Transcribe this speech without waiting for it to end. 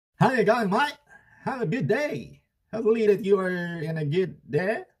How you going, Mike? Have a good day. Hopefully that you are in a good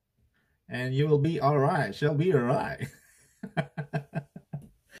day and you will be alright. Shall be alright.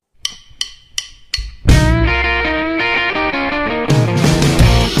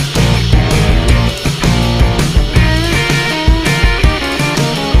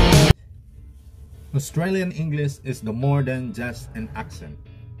 Australian English is the more than just an accent.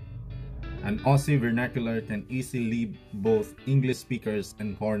 An Aussie vernacular can easily leave both English speakers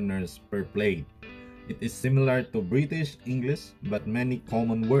and foreigners perplexed. It is similar to British English, but many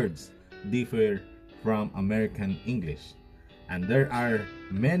common words differ from American English. And there are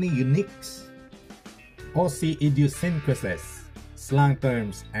many unique Aussie idiosyncrasies, slang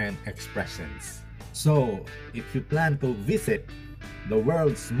terms, and expressions. So, if you plan to visit the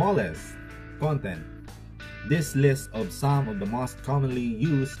world's smallest continent, this list of some of the most commonly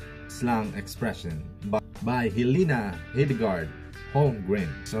used slang expression by Helena Hedegaard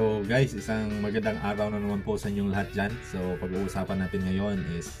Holmgren. So guys, isang magandang araw na naman po sa inyong lahat dyan. So pag-uusapan natin ngayon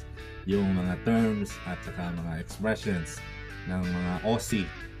is yung mga terms at saka mga expressions ng mga Aussie,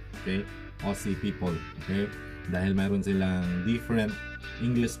 okay? Aussie people, okay? Dahil mayroon silang different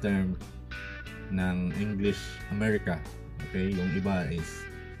English term ng English America, okay? Yung iba is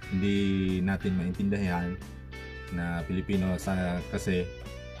hindi natin maintindihan na Pilipino kasi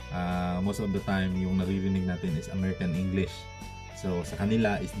most of the time yung naririnig natin is American English. So sa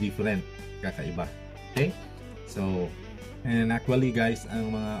kanila is different, kakaiba. Okay? So, and actually guys,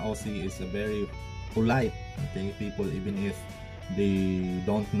 ang mga Aussie is a very polite, okay, people. Even if they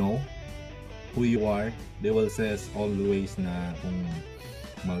don't know who you are, they will says always na kung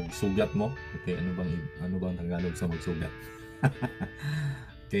magsugat mo, okay, ano bang Tagalog sa magsugat?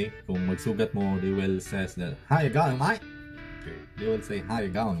 Okay, kung magsugat mo, they will says that, "How you going, mate?" Okay, they will say, "How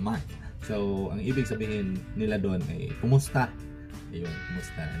you going, mate?" So, ang ibig sabihin nila doon ay, "Kumusta?" Ayun,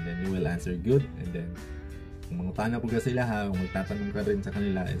 kumusta. And then you will answer, "Good." And then, kung mangutana po ka sila ha, kung magtatanong ka rin sa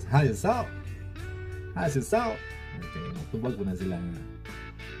kanila is, "How yourself?" "How's yourself?" Okay, magtubag po na sila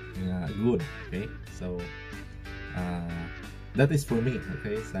nga, good. Okay, so, that is for me,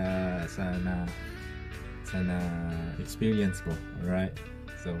 okay, sa na experience ko, alright?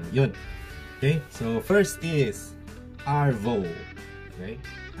 So, yun. Okay? So, first is arvo. Okay?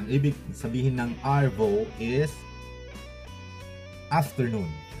 Ang ibig sabihin ng arvo is afternoon.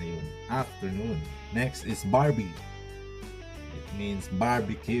 Ayun. Afternoon. Next is Barbie. It means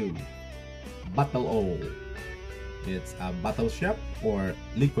barbecue. Bottle O. It's a bottle shop or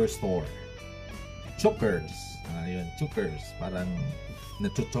liquor store. Chokers. Ayun. Chokers. Parang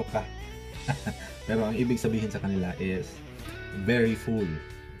nachuchok ka. Pero ang ibig sabihin sa kanila is very full.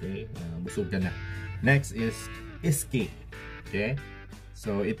 Okay? Busog ka na. Next is iski. Okay?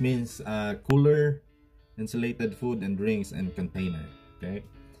 So it means cooler, insulated food and drinks and container. Okay?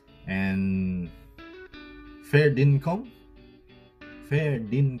 And fair dinkum. Fair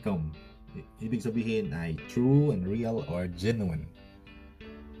dinkum. Ibig sabihin ay true and real or genuine.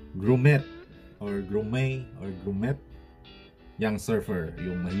 Grummet or grumet or grumet. Young surfer,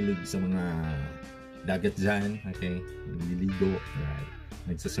 yung mahilig sa mga dagat dyan, okay? Nililigo, right?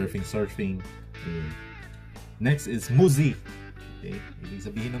 Nagsa-surfing. Okay. Next is muzi. Okay? Ibig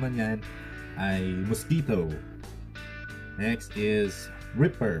sabihin naman yan ay mosquito. Next is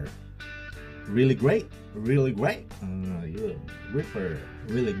ripper. Really great. Really great. Yun. Ripper.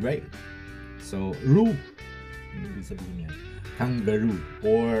 Really great. So, roo. Ibig sabihin yan. Kangaroo.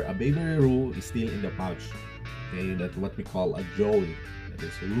 Or a baby roo is still in the pouch. Okay, that's what we call a joey. That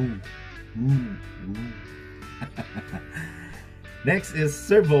is roo. Roo. Next is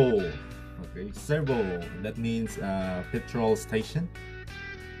servo. Okay, servo. That means petrol station.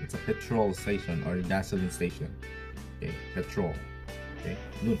 It's a petrol station or gasoline station. Okay, petrol. Okay,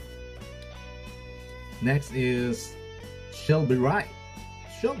 good. Next is shall be right.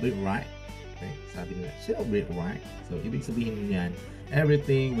 Shall be right. Okay, sabi nila, shall be right. So, ibig sabihin niyan,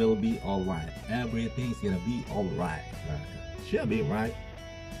 everything will be alright. Everything's gonna be alright. Shall be right.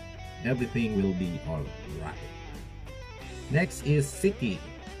 Everything will be alright. Next is sicky.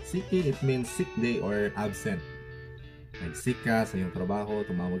 Sicky, it means sick day or absent. Nag-sick ka sa iyong trabaho,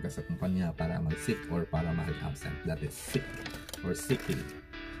 tumawag ka sa kumpanya para mag-sick or para mag-absent. That is sick or sicky.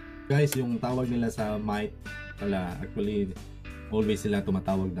 Guys, yung tawag nila sa mic, wala, actually, always sila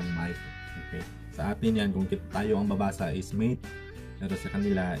tumatawag ng mic. Okay. Sa atin yan, kung tayo ang babasa is mate, pero sa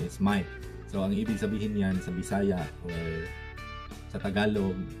kanila is mic. So, ang ibig sabihin yan sa Bisaya or sa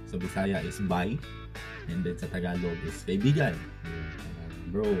Tagalog, sa Bisaya is bye. And then sa Tagalog is kaibigan.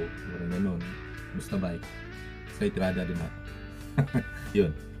 Bro, parang ganun. Musta bye? Sa itrada din ako.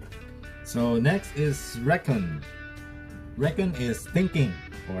 Yun. So, next is reckon. Reckon is thinking.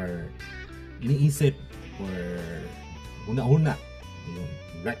 or iniisip or huna-huna. Ayun,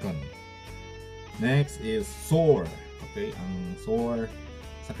 reckon. Next is sore. Okay, ang sore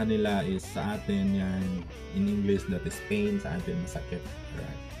sa kanila is sa atin yan, in English that is pain, sa atin masakit.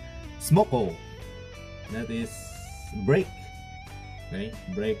 Alright. Smoko. That is break. Okay,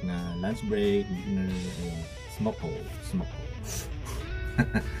 break na lunch break, dinner, ayun. Smoko.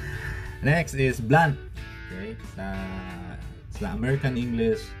 Next is blunt. Okay, sa American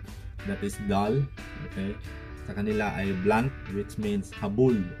English that is dull. Okay, sa kanila ay blunt, which means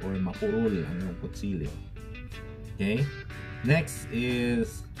habol or mapurol ang iyong kutsilyo. Okay, next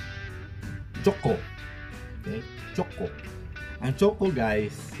is choco. Okay, choco. Ang choco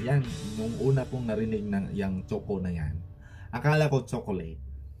guys, yan, nung una kong narinig ng yung choco na yan, akala ko chocolate.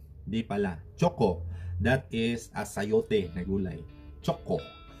 Di pala, choco. That is a sayote na gulay. Choco.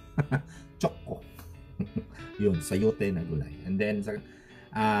 Choco. Yun, sayote na gulay. And then sa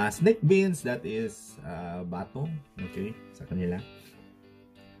snake beans, that is batong. Okay, sa kanila.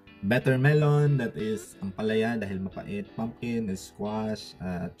 Butter melon, that is ampalaya dahil mapait. Pumpkin is squash.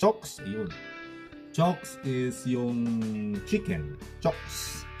 Chokes, ayun. Chokes is yung chicken.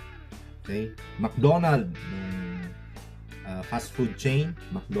 Chokes. Okay. McDonald, yung fast food chain.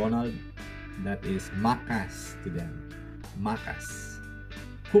 McDonald, that is makas to them. Makas.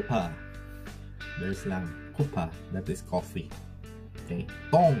 Kupa. There's lang kupa, that is coffee. Okay.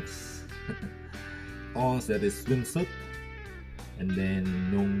 Tongs. Tongs, that is swimsuit. And then,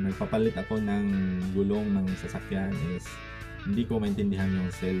 nung nagpapalit ako ng gulong ng sasakyan is hindi ko maintindihan yung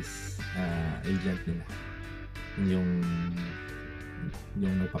sales agent nila. Yung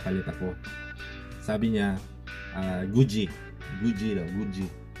nagpapalit ako. Sabi niya, Gucci. Gucci daw, Gucci.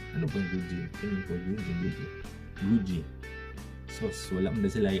 Ano bang Gucci? Tingin ko, Gucci. So, wala mo na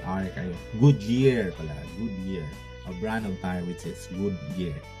sila i-R kayo. Goodyear pala. Goodyear. A brand of tire which is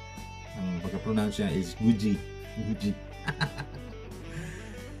Goodyear. Ang pagka-pronounce niya is Gucci. Gucci.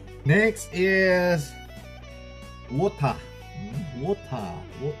 Next is water. Water.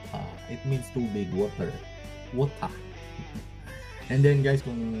 It means tubig, water. Water. And then guys,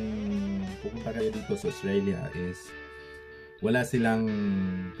 kung pupunta kayo dito sa Australia is wala silang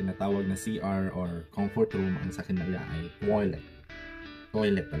tinatawag na CR or comfort room. Ang sa kanila ay toilet.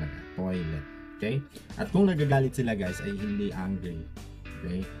 Toilet talaga. Toilet. Okay? At kung nagagalit sila guys ay hindi angry.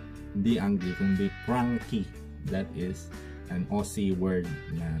 Okay? Hindi angry, kundi cranky. That is an Aussie word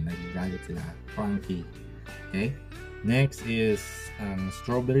na nagagalit sila. Cranky. Okay? Next is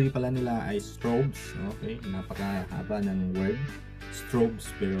strawberry pala nila ay strobes. Okay? Napakahaba ng word. Strobes,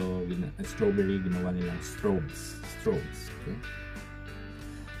 pero strawberry ginawa nilang strobes. Strobes. Okay?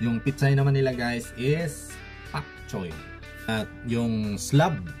 Yung pitsay naman nila guys is pak choy. At yung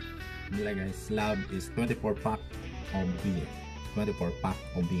slab nila guys, slab is 24 pack of beer. 24 pack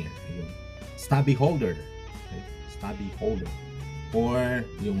of beer. Ayun. Stubby holder. Okay? Stubby holder. Or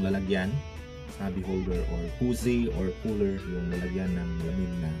yung lalagyan, stubby holder or koozie or cooler, yung lalagyan ng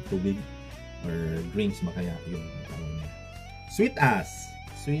lamig na tubig or drinks makaya yung tawag niya. Sweet ass.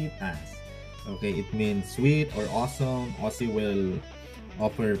 Sweet ass. Okay, it means sweet or awesome. Aussie will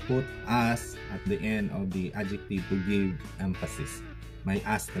offer put ass at the end of the adjective to give emphasis. May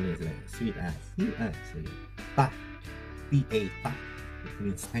ass talaga sila. Sweet ass. Sweet ass. Ta. T-A. Ta. It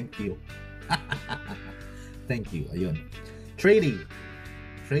means thank you. Thank you. Ayun. Trading.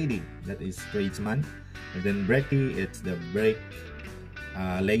 Trading. That is tradesman. And then brekkie, it's the brake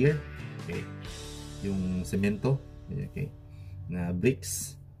layer. Okay. Yung semento. Okay. Na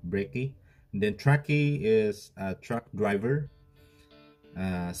bricks. Brekkie. And then truckie is a truck driver.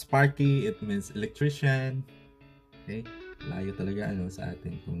 Sparky, it means electrician. Okay? Layo talaga ano sa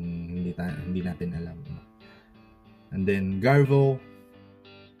atin kung hindi natin alam. And then Garvo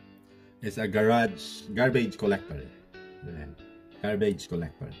is a garbage collector. Ayan. Garbage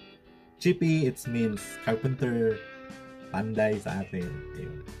collector. Chippy, it means carpenter. Panday sa atin.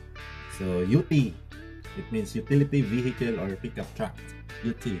 Ayun. So UT, it means utility vehicle or pickup truck.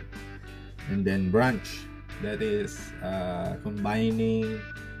 UT. And then branch, that is combining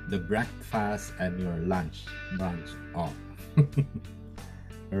the breakfast and your lunch. Brunch. Oh.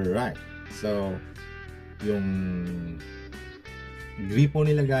 Alright. So, yung gripo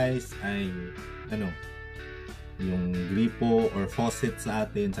nila guys ay ano, yung gripo or faucet sa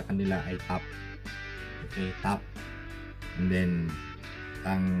atin, sa kanila ay tap. Okay, tap. And then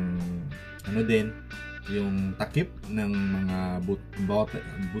ang ano din, yung takip ng mga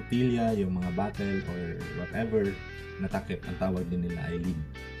butilya, yung mga bottle or whatever na takip, ang tawag din nila ay lid.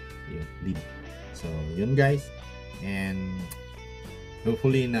 Yun, lid. So, yun guys. And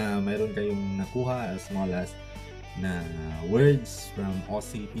hopefully na mayroon kayong nakuha as small as na words from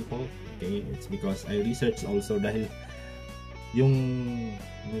Aussie people. Okay, it's because I researched also dahil yung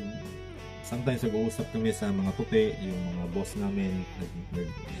sometimes nag-uusap kami sa mga puti, yung mga boss namin,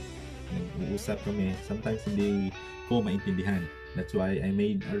 nag-uusap kami, sometimes hindi ko maintindihan. That's why I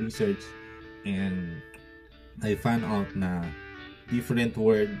made a research and I found out na different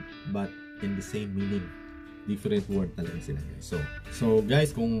word but in the same meaning. Different word talaga sila guys. So guys,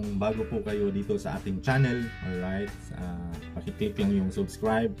 kung bago po kayo dito sa ating channel, alright, pakiclick lang yung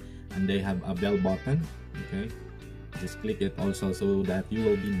subscribe and they have a bell button. Okay, just click it also so that you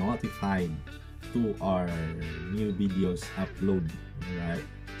will be notified to our new videos upload. Alright,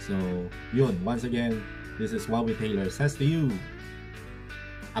 so yun, once again, this is Wawi Taylor says to you,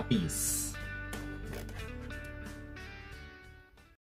 a peace.